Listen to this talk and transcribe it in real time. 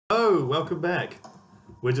Hello, welcome back.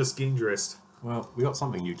 We're just getting dressed. Well, we got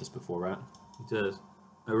something new just before, right? We did.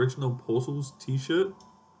 Original Portals t-shirt.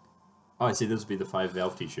 Oh, I see. This would be the 5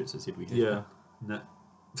 Valve t-shirts. I said we had. Yeah. No.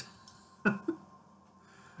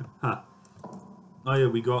 Huh. Oh yeah,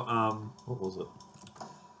 we got What was it?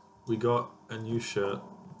 we got a new shirt,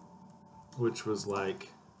 which was like,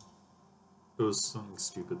 it was something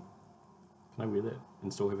stupid. Can I wear that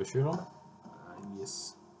and still have a shirt on?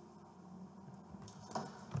 Yes.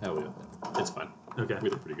 Oh, yeah. It's fine. Okay. We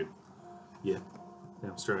look pretty good. Yeah.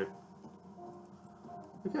 Damn straight.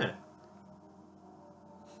 Okay.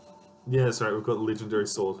 Yeah, that's right. We've got the legendary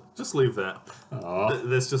sword. Just leave that. Aww.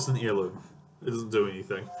 That's just an heirloom. It doesn't do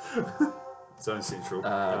anything. It's only central.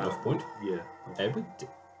 Enough point? Yeah. Abbott?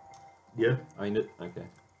 Yeah. I mean it. Okay.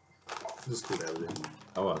 Just get out of there.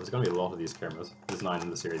 Oh, well, there's going to be a lot of these cameras. There's 9 in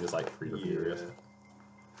the series. There's like 3 different areas.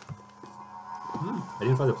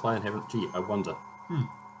 Identify the player and haven't. Gee, I wonder.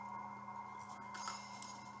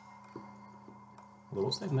 Well,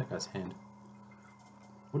 what's that in that guy's hand?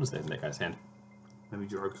 What is that in that guy's hand? Maybe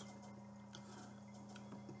drugs.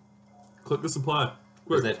 Click the supply.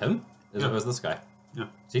 Quick. Is that him? Is Yeah. it was this guy? Yeah. Did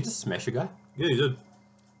he just smash a guy? Yeah, you did.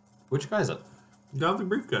 Which guy is it? The guy with the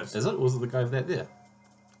briefcase. Is it? Or was it the guy with that there?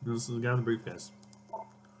 This is the guy with the briefcase.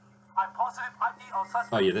 I'm positive ID on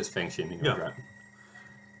suspect. Oh yeah, that's Fang Shen. Yeah. Right.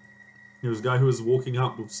 There was a guy who was walking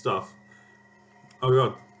up with stuff. Oh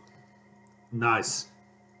god. Nice.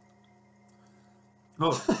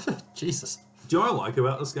 Oh, Jesus. do you know what I like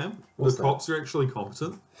about this game? What's The that? cops are actually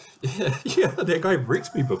competent. Yeah, that guy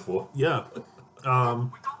wrecked me before. Yeah.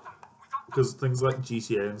 Because things like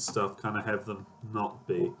GTA and stuff kind of have them not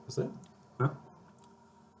be. What's that? Huh?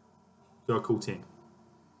 Got a cool team.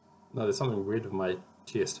 No, there's something weird with my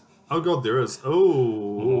chest. Oh god, there is.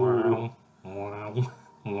 Oh. Wow. Wow.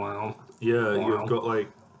 Wow. Yeah, Wow. you've got like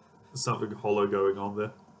something hollow going on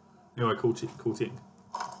there. Anyway, cool team.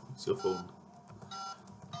 It's your phone.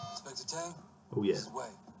 Inspector Tang? Oh yeah. This way.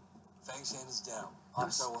 Fang Shan is down.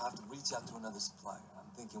 Officer will have to reach out to another supplier. I'm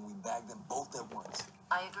thinking we bag them both at once.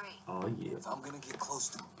 I agree. Oh yeah. If I'm gonna get close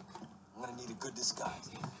to them, I'm gonna need a good disguise.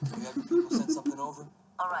 Can we have your people send something over?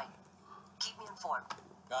 All right. Keep me informed.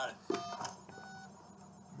 Got it.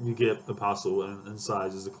 You get the parcel and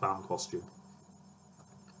inside is a clown costume.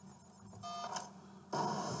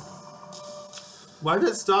 Why did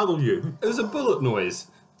it startle you? It was a bullet noise.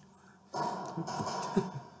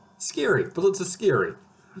 Scary. Bullets are scary.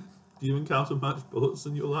 Do you encounter much bullets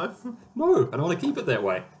in your life? No, I don't want to keep it that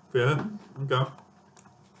way. Yeah. Okay. Oh,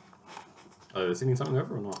 they're sending something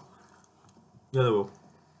over or not? Yeah, they will.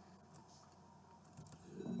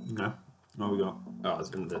 Okay. What we got? Oh, it's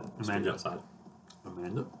in the street Amanda. outside.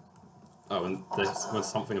 Amanda? Oh, and there's was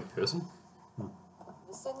something a person?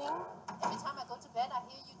 Listening. Every time I go to bed, I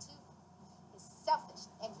hear you too. He's selfish,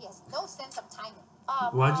 and he has no sense of timing.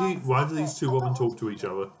 Why do these two women talk to each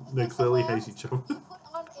other? They clearly hate each other. You put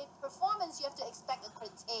on a performance, you have to expect a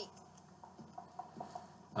critique.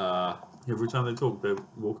 Every time they talk, they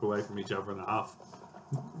walk away from each other in a half.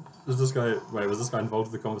 Was this guy involved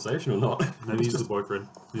in the conversation or not? Maybe he's the boyfriend.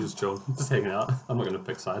 He's just chilling. Just hanging out. I'm not going to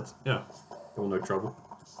pick sides. Yeah. Don't want no trouble.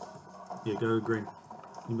 Yeah, go green.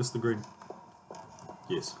 You missed the green.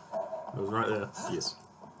 Yes. It was right there. Yes.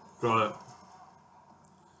 Got it.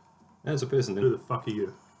 That's a person Who then. the fuck are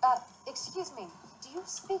you? Excuse me. Do you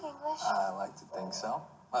speak English? I like to think so.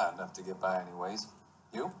 Well, enough to get by anyways.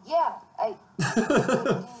 You? Yeah,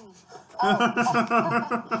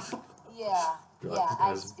 yeah, God, I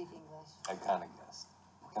guys. speak English. I kind of guessed.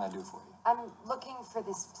 What can I do for you? I'm looking for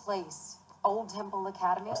this place, Old Temple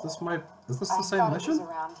Academy. Is this the I same thought it was mission?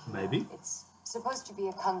 around here. Maybe. It's supposed to be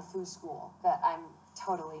a kung fu school, but I'm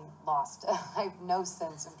totally lost. I have no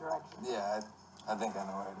sense of direction. Yeah, I think I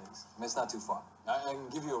know where it is. I mean, it's not too far. I can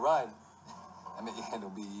give you a ride. I mean, it'll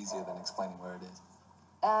be easier than explaining where it is.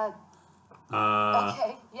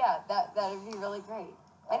 Okay, yeah, that'd be really great.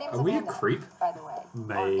 My name's Are we a Amanda, creep? by the way.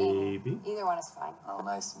 Or Amy. Maybe. Either one is fine. Oh,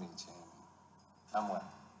 nice to meet you, Amy. I'm well.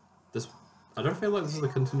 I don't feel like this is the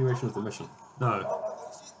continuation of the mission. No.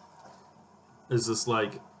 Is this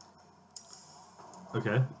like...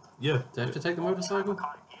 Okay. Yeah. Do I have to take the motorcycle?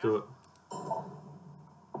 Do it.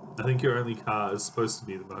 I think your only car is supposed to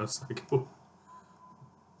be the motorcycle.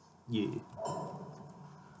 Yeah.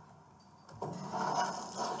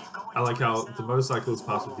 I like how the motorcycle is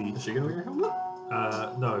part of Is the... she gonna wear a helmet?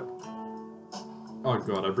 no. Oh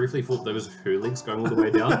god, I briefly thought there was her legs going all the way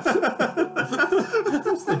down.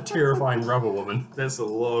 That's the terrifying rubber woman. That's a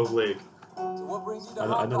lot of leg. So what brings you to I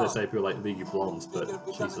Hong know they Kong? say people like leggy blondes, but Thinking of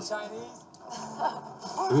becoming Jesus. Chinese?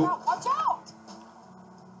 Watch out!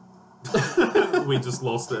 We just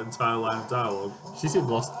lost the entire line of dialogue. She said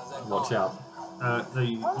lost Watch out. No,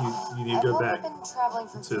 you need to go I've back. only been traveling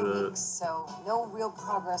for to 2 the- weeks, so no real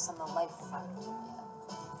progress on the life front yet.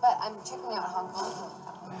 But I'm checking out Hong Kong.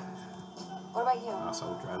 What about you?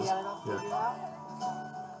 Asshole You drivers. got it all figured out?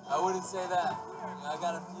 I wouldn't say that. I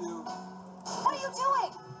got a few. What are you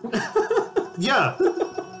doing? Yeah.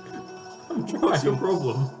 I'm What's your trying.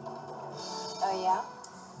 problem? Oh yeah?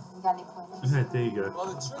 You got any pointers? Okay, there you go.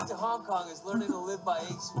 Well, the trick to Hong Kong is learning to live by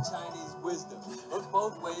ancient Chinese wisdom. Look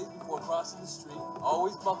both ways before crossing the street.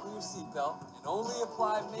 Always buckle your seatbelt, and only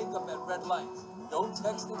apply makeup at red lights. Don't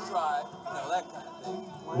text and drive, that kind of thing.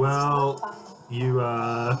 Well, you've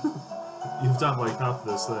done like half of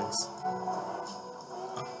those things.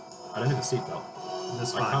 I don't have a seatbelt.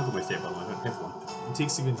 That's I can't fine. put my seatbelt on. I don't have one.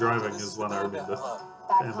 Texting and driving This is one I the remember. club.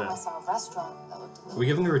 Back Bam, home, bam. I saw a restaurant that looked Are we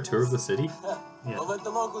giving her a tour of the city? Yeah. Don't let the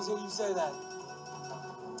locals hear you say that.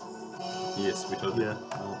 Yes, we totally. Yeah.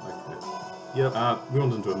 Oh, okay. Yep. We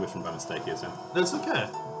wanted into a mission by mistake here, Sam. That's okay.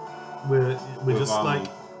 We're With, just like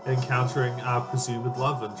encountering our presumed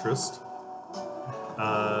love interest.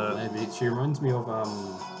 Maybe she reminds me of oh,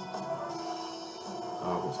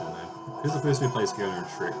 what's her name? Who's the person who plays Fiona in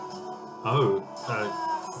Shrek?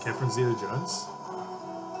 Catherine Zeta-Jones.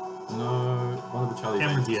 No, one of the Charlie.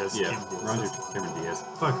 Cameron Angels. Diaz, Yeah, Cameron Diaz. reminds me of Cameron Diaz.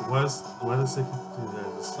 Fuck, why does they do that?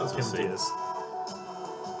 That's Cameron the same. Diaz.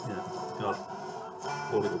 Yeah, God.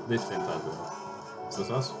 Or this fantastic. Is this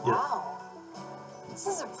us? Yeah. Wow. This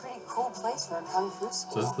is a pretty cool place for a kung fu So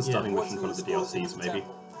school. this is the starting mission for one of the What's DLCs, maybe.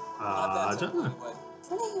 I don't know. Anyway.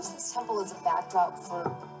 Didn't they use this temple as a backdrop for,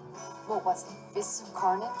 what was it, Fists of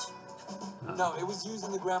Carnage? No, it was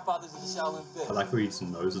using the grandfathers of the Shaolin Fist. I like who eats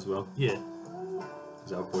some nose as well. Yeah,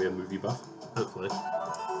 Is our boy a movie buff? hopefully.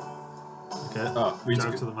 Okay. Oh, we Down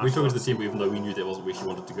took to the we martial took to the arts. team even though we knew that wasn't where she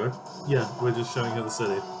wanted to go. Yeah, we're just showing her the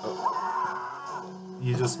city. Oh.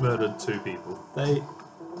 You just murdered 2 people. They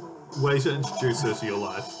Way to introduce her to your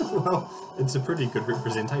life. well, it's a pretty good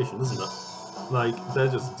representation, isn't it? Like, they're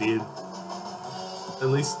just dead. At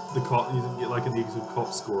least the cop, you didn't get like a negative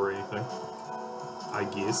cop score or anything. I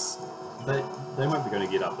guess. They won't be going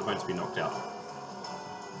to get up. They won't just be knocked out.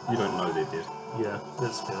 You don't know they're dead. Yeah,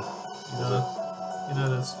 that's fair. Is it? You know,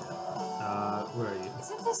 that's fair. Where are you?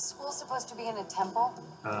 Isn't this school supposed to be in a temple?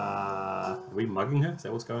 Are we mugging her? Is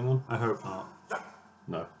that what's going on? I hope not.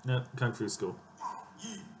 No. No, Kung Fu school.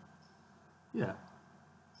 Yeah.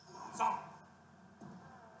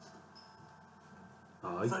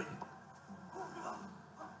 Oh, yeah.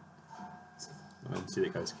 I didn't see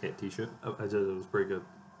that guy's cat t-shirt. Oh, I did, it was pretty good.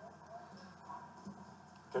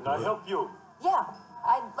 Can I help you? Yeah,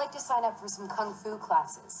 I'd like to sign up for some kung fu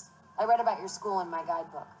classes. I read about your school in my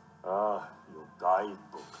guidebook. Ah, your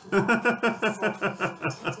guidebook.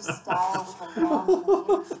 Teacher style with a long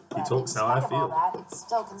lineage, but talks in how I spite of all feel. that, it's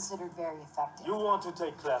still considered very effective. You want to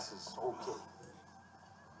take classes, okay.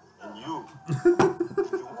 And you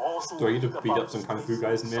also Do I get to read beat about up some this kung fu place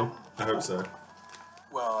guys in in there? some- I hope so.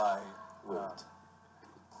 Well, Wait.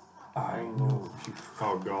 I know you,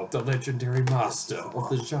 Oh, God. the legendary master of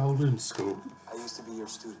the Shaolin School. I used to be your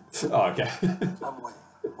student. Oh, okay. I'm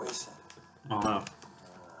Wei Shen. Oh, no.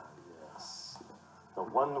 Yes. The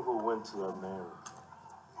one who went to America.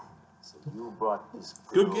 So you brought this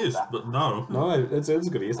Good girl guess, back. but no. No, it's a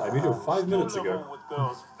good guess. I met her 5 minutes Skill ago. level with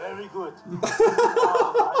girls, very good.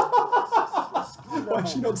 Why is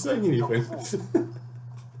she not saying anything?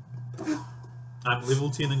 I'm level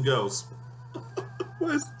 10 in girls,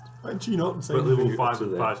 Why is she not saying but level anything 5 to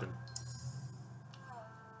in that? fighting.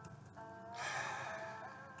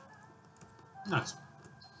 Nice.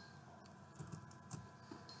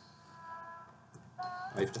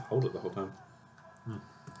 I have to hold it the whole time.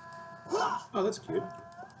 Oh, that's cute.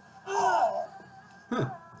 Huh.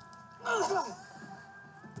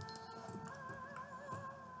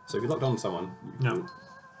 So if you locked on someone, you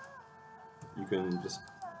can just,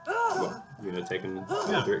 well, you know, take in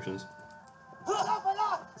Yeah. directions.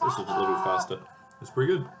 This is a little faster. It's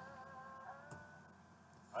pretty good.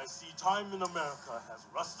 I see time in America has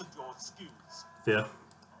rusted your skills. Fair.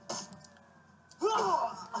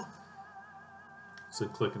 So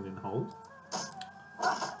click and then hold.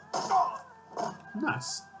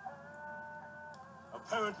 Nice.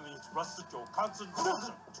 Apparently, it's rusted your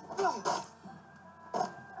concentration.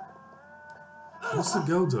 What's the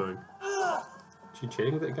girl doing? She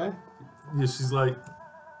cheating with that guy? Yeah, she's like...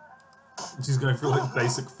 She's going for like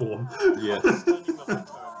basic form. Yeah. Standing up and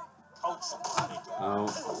couch potato. Ow.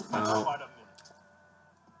 Ow. By the minute.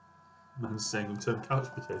 Man saying on turn couch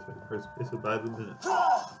potato grows better by the minute.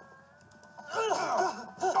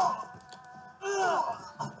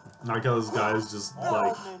 Like how this guy is just like...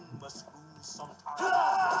 All men must lose sometime.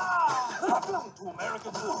 to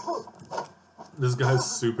American food. This guy's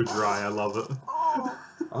super dry. I love it. I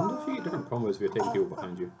wonder if you get different combos if you're taking people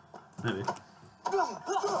behind you. Maybe. Did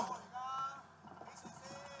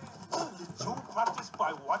you practice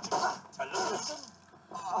by watching television?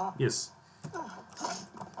 Yes.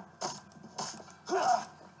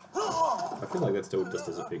 I feel like that's still just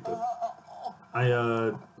as effective.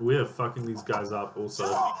 We are fucking these guys up also.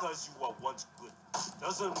 Just because you were once good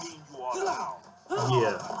doesn't mean you are now.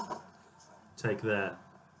 Yeah. Take that.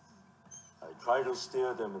 I try to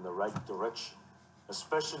steer them in the right direction,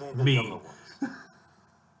 especially the Me. younger ones.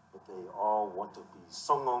 But they all want to be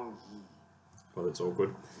Song Yi. Well, that's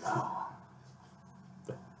awkward.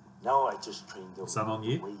 Now I just train them Song in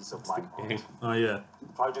Yi? the ways of my Yeah. art. Oh yeah.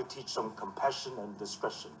 Try to teach them compassion and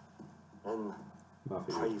discretion, and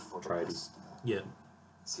Mafia, pray for the tried. best. Yeah.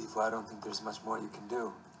 Sifu, I don't think there's much more you can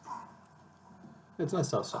do. It's nice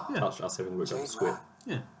to us having worked up the Jade square. Rat,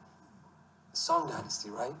 Yeah. the Song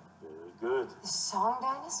Dynasty, right? Very good. The Song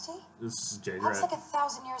Dynasty? This is Jade That's Rat. like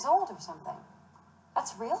 1,000 years old or something.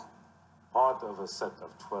 That's real? Part of a set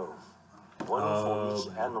of 12. One for each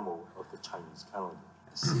man. animal of the Chinese calendar.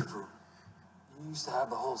 Sifu, you used to have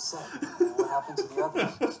the whole set. What happened to the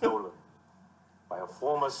others? Stolen by a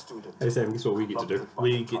former student. Hey Sam, guess what we get to do?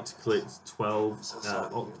 We get to collect 12 So sorry.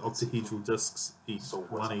 octahedral discs, each So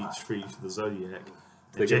what's one mine? each for each of the Zodiac.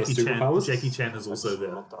 They And give us superpowers? Jackie Chan is also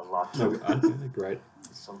there. Meant a lot. No, I think they're great.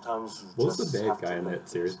 Sometimes you What's the just bad have guy to in let that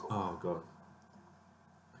series? things go. Oh god.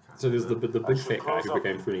 So there's the big I should fat guy close who up.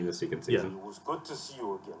 became Footy in the second It season. was good to see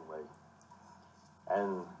you again, Ray.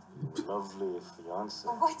 And your lovely fiance.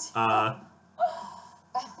 What?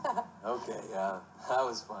 Okay, that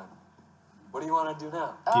was fun. What do you want to do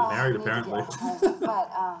now? Get married, I need to apparently. get home,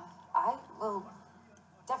 but I will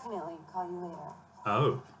definitely call you later.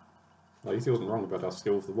 Oh. At least he wasn't wrong about our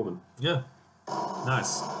skill with the woman. Yeah.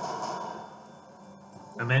 Nice.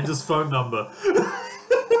 Amanda's phone number.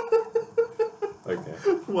 Okay.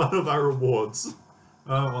 One of our rewards.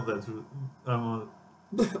 I don't want that to. I want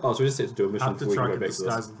Oh, so we just had to do a mission have to before we try can and go back to this.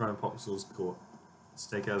 disguise in front of Popsicle's court.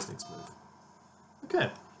 Stakeout's next move. Okay.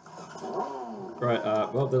 Right,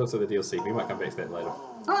 well, that looks like the DLC. We might come back to that later.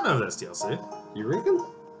 I don't know if that's DLC. You reckon?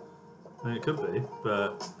 I mean, it could be,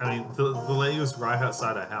 but I mean, the lady was right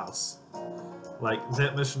outside our house. Like,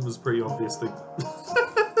 that mission was pretty obviously.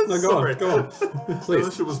 No, go Sorry. on, go on. The Please.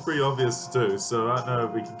 mission was pretty obvious to do, so I don't know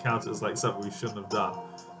if we can count it as like something we shouldn't have done.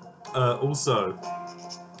 Also,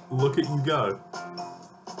 look at you go.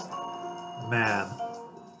 Man,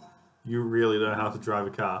 you really know how to drive a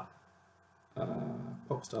car.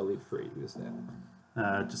 Popstar Lead Free, where's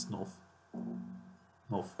that? Just north.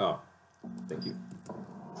 North. Oh, thank you.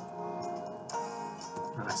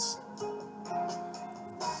 Nice.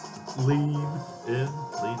 Lean in,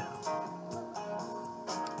 lean out.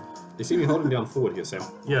 You see me holding down forward here, Sam.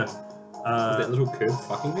 Yeah. Is that little curb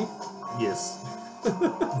fucking me? Yes.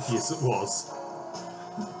 Yes, it was.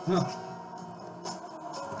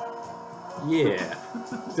 Yeah.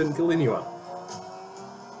 Didn't kill anyone.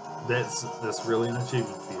 That's really an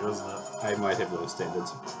achievement for you, isn't it? I might have low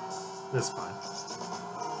standards. That's fine.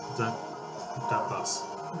 Don't bus.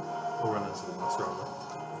 Or run into the bus rather.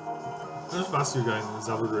 How much faster you're going in these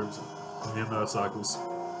other rooms near motorcycles?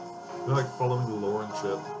 They're like following the law and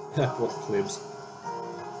shit. What plebs?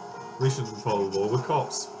 We shouldn't follow the law, we're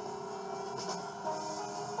cops.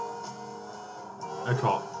 A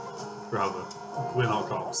cop, rather. We're not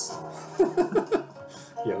cops.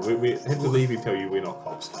 Yeah, we have to leave and tell you we're not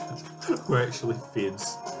cops. We're actually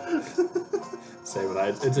feds. Sam and I,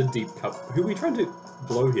 it's a deep cup. Who are we trying to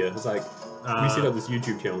blow here? It's like, we set up this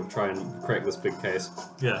YouTube channel to try and crack this big case.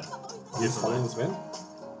 Yeah. You following this van?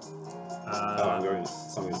 Oh, I'm Uh, going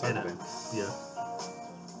something inside the van.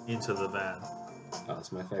 yeah. Into the van. Oh,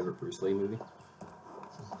 it's my favourite Bruce Lee movie.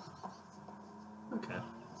 Okay.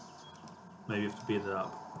 Maybe you have to beat it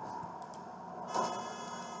up.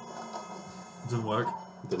 Didn't work.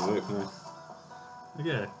 Didn't work, no.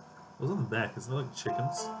 Okay. It was on the back. Is it like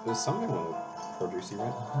chickens? There's something on the producey,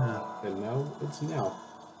 right? Yeah. And now it's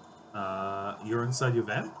now. You're inside your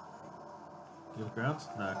van? You look around?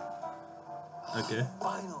 No. Okay.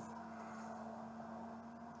 Finally.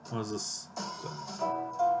 What is this?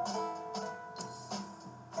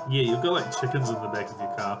 Yeah, you've got like chickens in the back of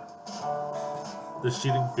your car. They're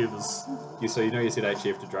shedding feathers. So you know you said I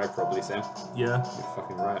actually have to drive properly, Sam? Yeah. You're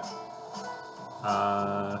fucking right.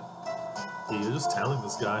 Yeah, you're just telling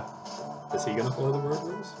this guy. Is he gonna follow the road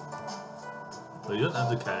rules? Well, you don't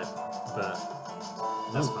indicate, but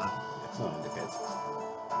that's fine. Yeah, no one indicates.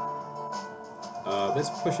 That's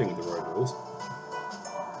pushing the road rules.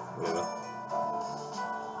 Whatever.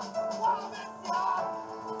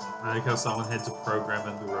 I think how someone had to program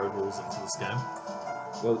in the road rules into this game.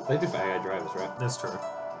 Well, they do for AI drivers, right? That's true.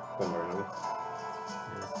 One way or another.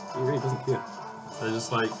 Yeah. He really doesn't care. They're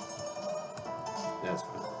just like, Yeah, that's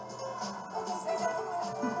fine.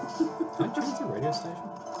 Can I change the radio station?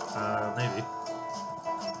 maybe.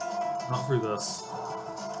 Not through this.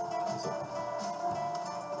 What's up?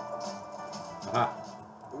 Aha.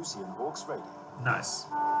 Lucy and Hawk's ready. Nice.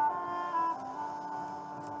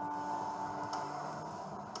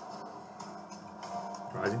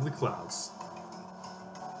 Riding the clouds.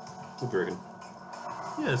 What do you reckon?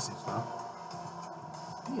 Yeah, this seems fun.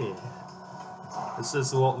 Yeah. This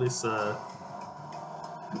is a lot less,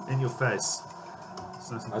 in your face.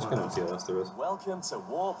 It's nice and I just fun. kind of want to see what else there is. Welcome to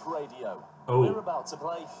Warp Radio. Oh. We're about to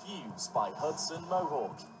play Fuse by Hudson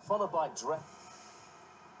Mohawk, followed by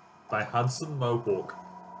By Hudson Mohawk.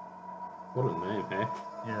 What a name, hey?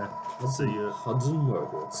 Yeah. Let's see you. Hudson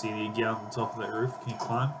Mohawk. See you get on top of that roof. Can you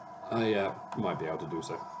climb? I might be able to do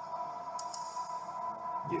so.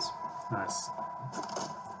 Yes. Nice.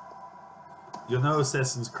 You're no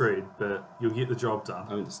Assassin's Creed, but you'll get the job done.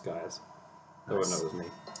 I'm in disguise. They won't know it was me.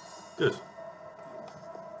 Good.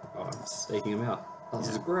 Oh, I'm staking him out. Oh, this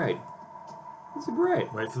is great. This is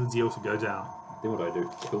great. Wait for the deal to go down. Then what do I do?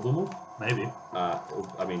 Kill them all? Maybe.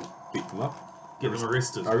 I mean, beat them up. Get them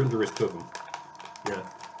arrested. I ruined the rest of them. Yeah.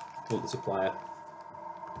 Want the supplier. You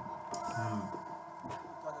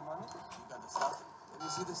got the money? You got the stuff? Let me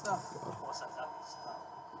see the stuff.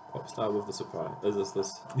 Pop star with the supplier. Is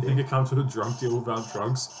this? You think it comes to a drug deal without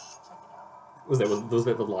drugs? Was that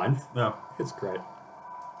the line? No. It's great.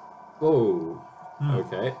 Whoa.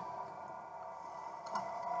 Okay.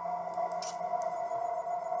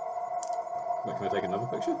 Wait, can I take another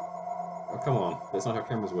picture? Oh, come on. That's not how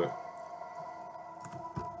cameras work.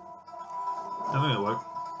 I think it'll work.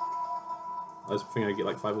 I was thinking I'd get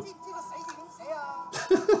like 5 or...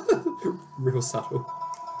 Real subtle.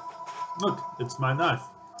 Look, it's my knife.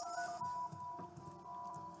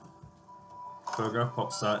 Photograph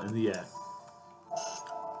pop star in the air.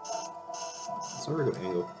 It's a very good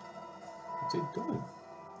angle. What's he doing?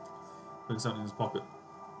 Putting something in his pocket.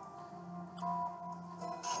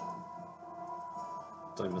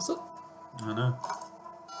 Did I miss it? I know.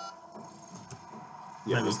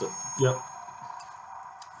 Yeah, I Maybe. missed it. Yep.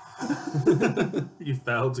 You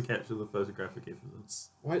failed to capture the photographic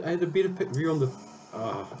evidence. Why? I had a better view on the...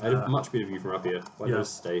 I had a much better view from up here. Why did I Yeah.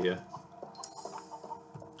 stay here?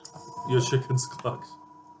 Your chicken's clucked.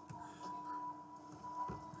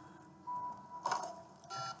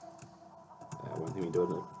 One thing we do,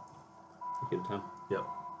 isn't it? Ahead of time. Yep.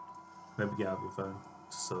 Maybe get out of your phone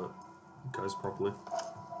just so it goes properly.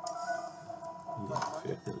 Yeah,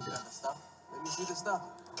 Fair. there we go. The stuff? Let me see the stuff.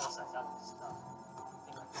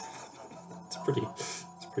 It's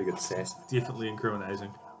pretty good sass. Definitely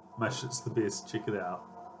incriminating. My shit's the best, check it out.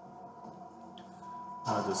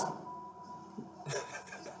 I just...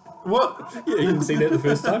 What? Yeah, you didn't see that the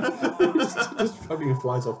first time? just fucking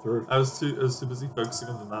flies off the roof. I was too busy focusing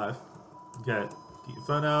on the knife. Okay, get your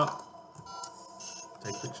phone out.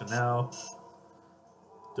 Take a picture now.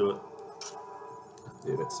 Do it.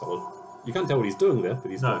 Yeah, that's solid. You can't tell what he's doing there,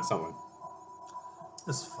 but he's No. like someone.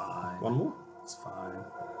 It's fine. One more? It's fine.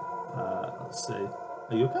 Let's see. Oh,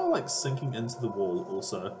 you're kind of like sinking into the wall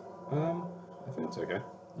also. I think it's okay.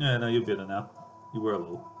 Yeah, no, you're better now. You were a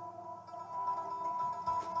little.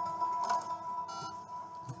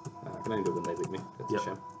 I can only do it when they leave me. That's Yep. a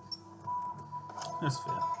shame. That's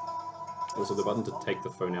fair. Also, the button to take the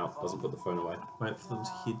phone out doesn't put the phone away. Wait for them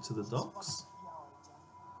to head to the docks.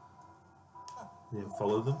 Then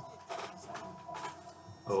follow them.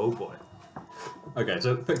 Oh boy. Okay,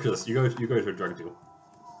 so picture this. You go to a drug deal.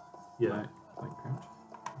 Yeah. Like crouch.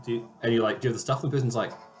 Do you, And you're like, do you have the stuff? And the person's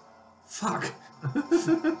like, fuck.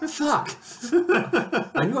 Fuck.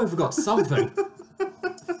 I knew I forgot something.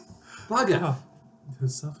 Bugger.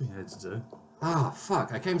 there's something I had to do. Ah,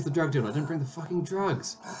 fuck. I came to the drug deal and I didn't bring the fucking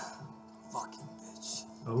drugs. Fucking bitch.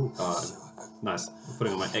 Oh. Nice. I'm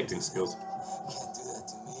putting on my acting skills. Can't do that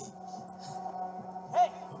to me. Hey!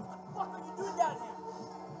 What the fuck are you doing down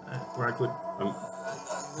here? Right click. I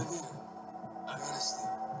live here. I gotta sleep.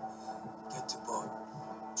 Get to boat.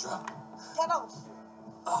 Drop. Get out!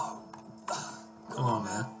 Oh. Come on,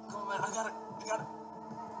 man. Come on, man. I gotta.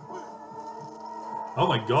 Oh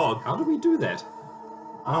my god. How did we do that?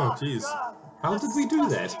 Oh jeez. How did we do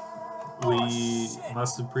that? We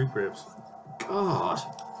must have pre-prepped. God.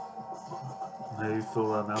 Maybe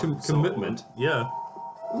fill our mouth with salt. Commitment. Yeah.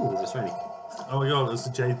 Ooh, there's a shiny. Oh my god, it's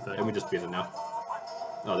a jade And thing. we just beat it now.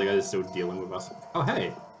 Oh, the guy's still dealing with us. Oh,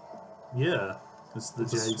 hey. Yeah. It's the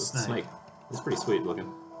It's a jade snake. It's pretty sweet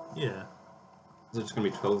looking. Yeah. Is it just going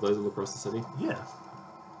to be 12 of those all across the city? Yeah.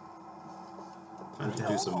 Time to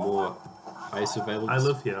do some more high surveillance. I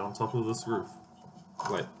live here on top of this roof.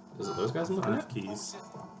 Wait, is it those guys I'm looking 5 at? keys.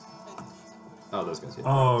 Oh, those guys, yeah.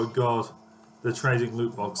 Oh god. They're trading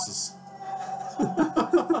loot boxes.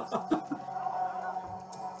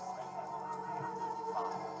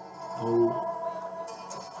 Oh.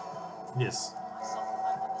 Yes.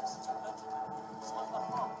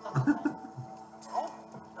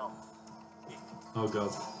 Oh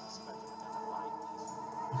god.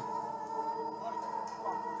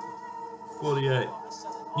 48.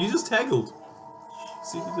 You just haggled.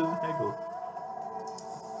 See if you didn't haggle.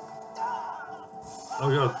 Oh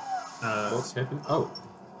god. What's happening? Oh.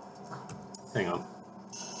 Hang on.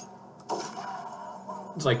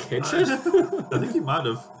 Did I catch it? I think you might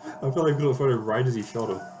have. I felt like I got a photo right as he shot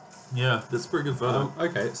him. Yeah, that's a pretty good photo.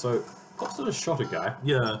 Okay, so Pop sort of shot a guy.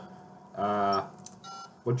 Yeah.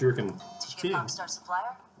 What do you reckon? Did you get Popstar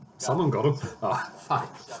Supplier? Someone got him. Oh,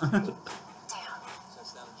 fuck. Damn.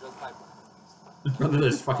 Shuts down a drug pipeline. Rather than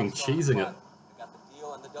just fucking cheesing it. I got the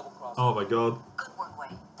deal and the double cross. Oh my god. Good work,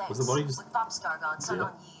 Wade. Thanks. Was the body just- With Popstar gone, Sun Yeah.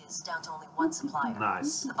 On Yi is down to only one supplier.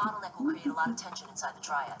 Nice. The bottleneck will create a lot of tension inside the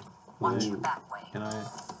triad. Watch your Ooh. back, Wade. Can I...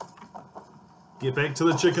 Get back to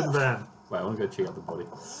the chicken van. Wait, I want to go check out the body.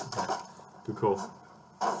 Good call.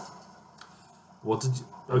 What did you...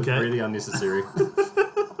 That was Okay. really unnecessary.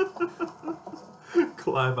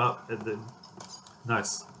 Climb up and then...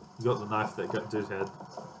 Nice. You got the knife that dude had.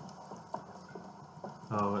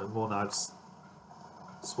 Oh, and more knives.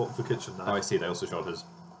 Swap for kitchen knife. Oh, I see. They also shot his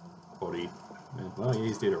body. Yeah, well, yeah,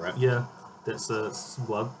 he's dead, right? Yeah, that's some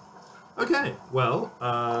blood. Okay, well,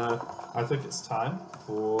 I think it's time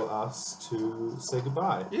for us to say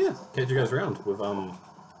goodbye. Yeah. Catch you guys around with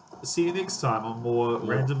See you next time on more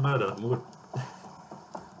random murder. more.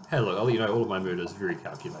 Hey, look, I'll let you know all of my murders very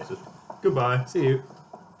calculated. Goodbye. See you.